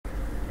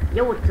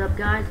Yo, what's up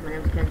guys, my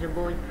name is Kenjan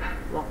Boy.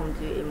 Welcome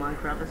to a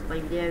Minecraft Let's Play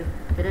video.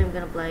 Today I'm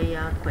gonna play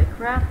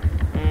Quake,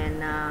 and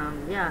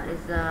yeah,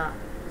 it's a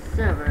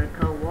server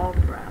called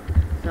wal-craft.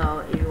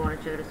 So if you want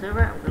to check the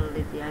server, I'm gonna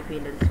leave the IP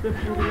in the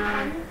description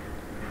below.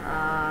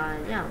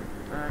 Yeah,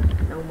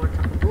 no more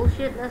talking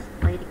bullshit, let's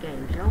play the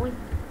game, shall we?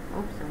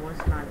 Oh,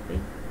 someone's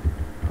sniping.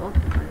 Oh,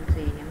 I didn't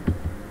see him.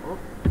 Oh,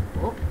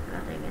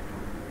 god dang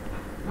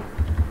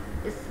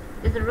it.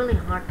 It's a really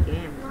hard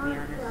game, to be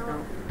honest,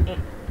 so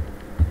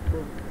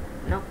ooh.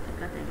 Nope,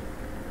 god dang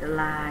it. The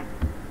lag.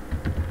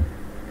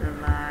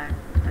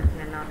 I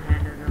cannot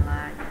handle the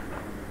lag.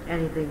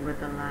 Anything but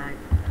the lag.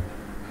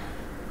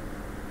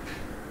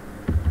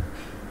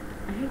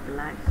 I hate the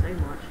lag so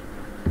much.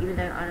 Even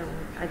though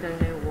I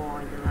don't know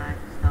why the lag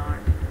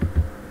starts.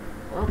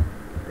 Well,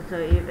 so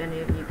if any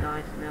of you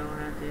guys know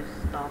how to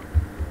stop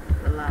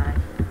the lag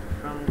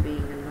from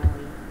being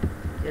annoying,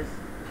 just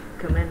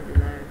comment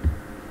below.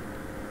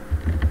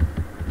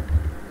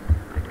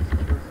 I just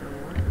killed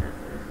someone.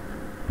 That's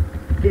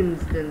this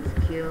instant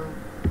kill.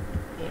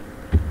 Yeah.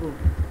 Boom.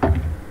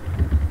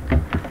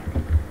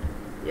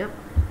 Yep.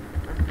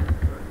 That's kind of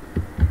good.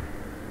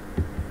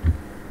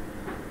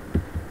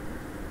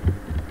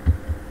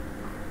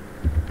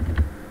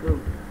 Boom.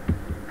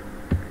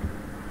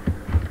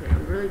 Okay,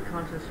 I'm really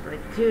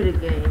concentrating to the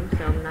game,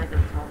 so I'm not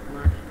gonna talk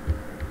much.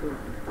 Boom.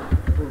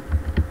 Boom.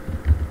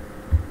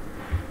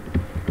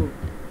 Boom.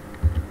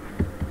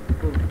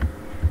 Boom.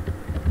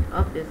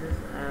 Oh, this is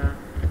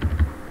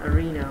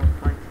arena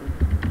fighting.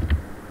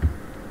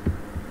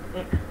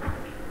 Yeah.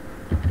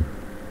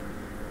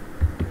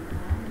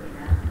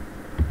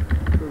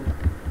 Boom.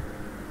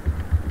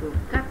 Boom.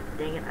 God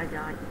dang it, I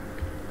died.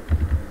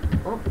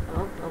 Oh.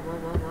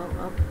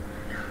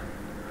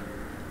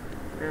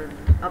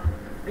 Up.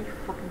 Are you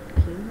fucking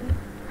kidding me?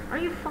 Are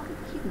you fucking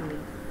kidding me?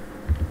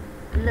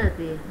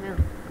 Bloody hell.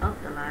 Oh,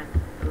 the lag.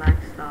 The lag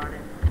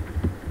started.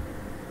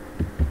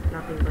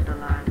 Nothing but the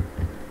lag.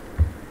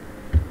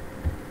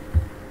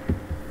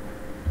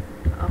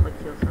 Oh,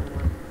 I killed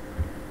someone.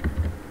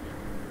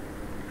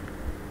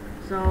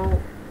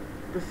 So,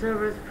 the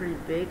server is pretty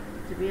big,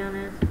 to be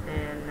honest,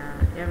 and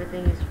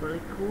everything is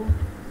really cool.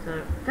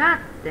 So, god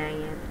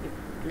dang it, you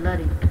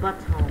bloody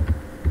butthole.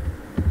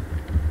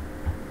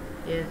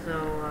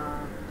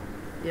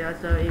 Yeah,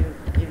 so if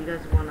you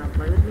guys wanna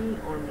play with me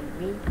or meet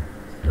me,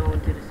 just go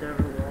into the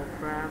server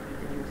wal-craft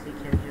and you'll see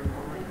Kenjan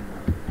Boy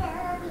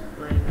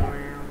playing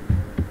around.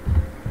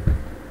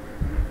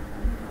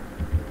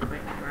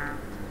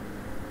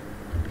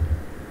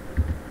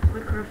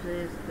 Quake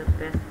is the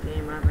best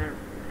game I've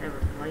ever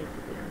played,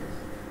 to be honest,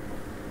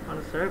 on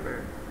a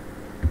server.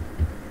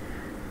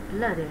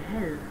 Bloody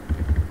hell,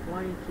 why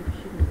do you keep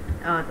shooting me?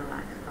 Oh, the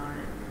lag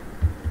started.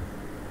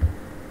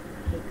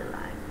 I hate the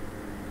lag.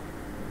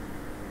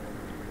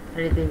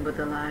 Anything but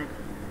the lag.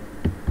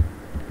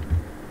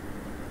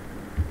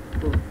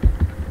 Boom.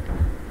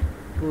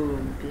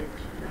 Boom,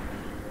 bitch.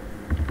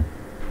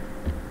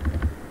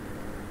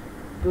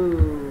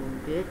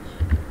 Boom,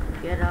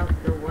 bitch. Get out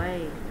the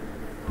way.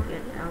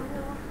 Get out of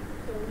the way.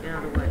 There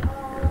we go.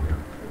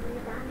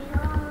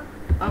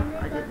 Oh,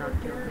 I did not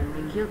kill him.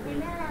 He killed me.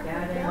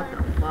 What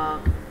the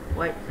fuck?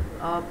 Wait.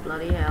 Oh,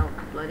 bloody hell.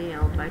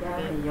 Back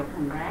again.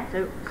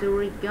 So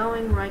we're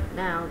going right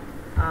now.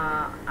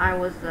 I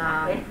was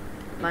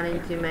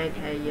planning to make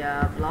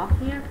a vlog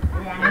here,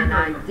 and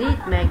I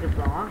did make a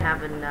vlog.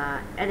 Haven't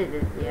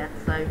edited it yet.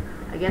 So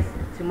I guess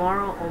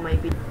tomorrow or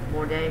maybe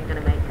more day I'm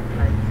gonna make it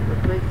like super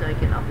quick so I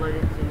can upload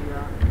it to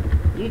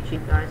YouTube. You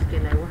guys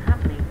can know what's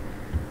happening.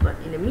 But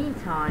in the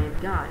meantime,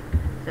 guys,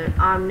 so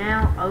I'm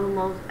now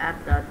almost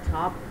at the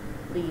top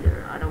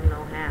leader. I don't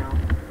know how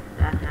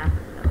that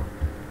happened though,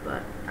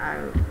 but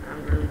I'm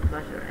really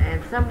pleasure.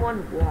 And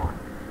someone won.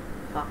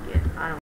 Fuck it, I don't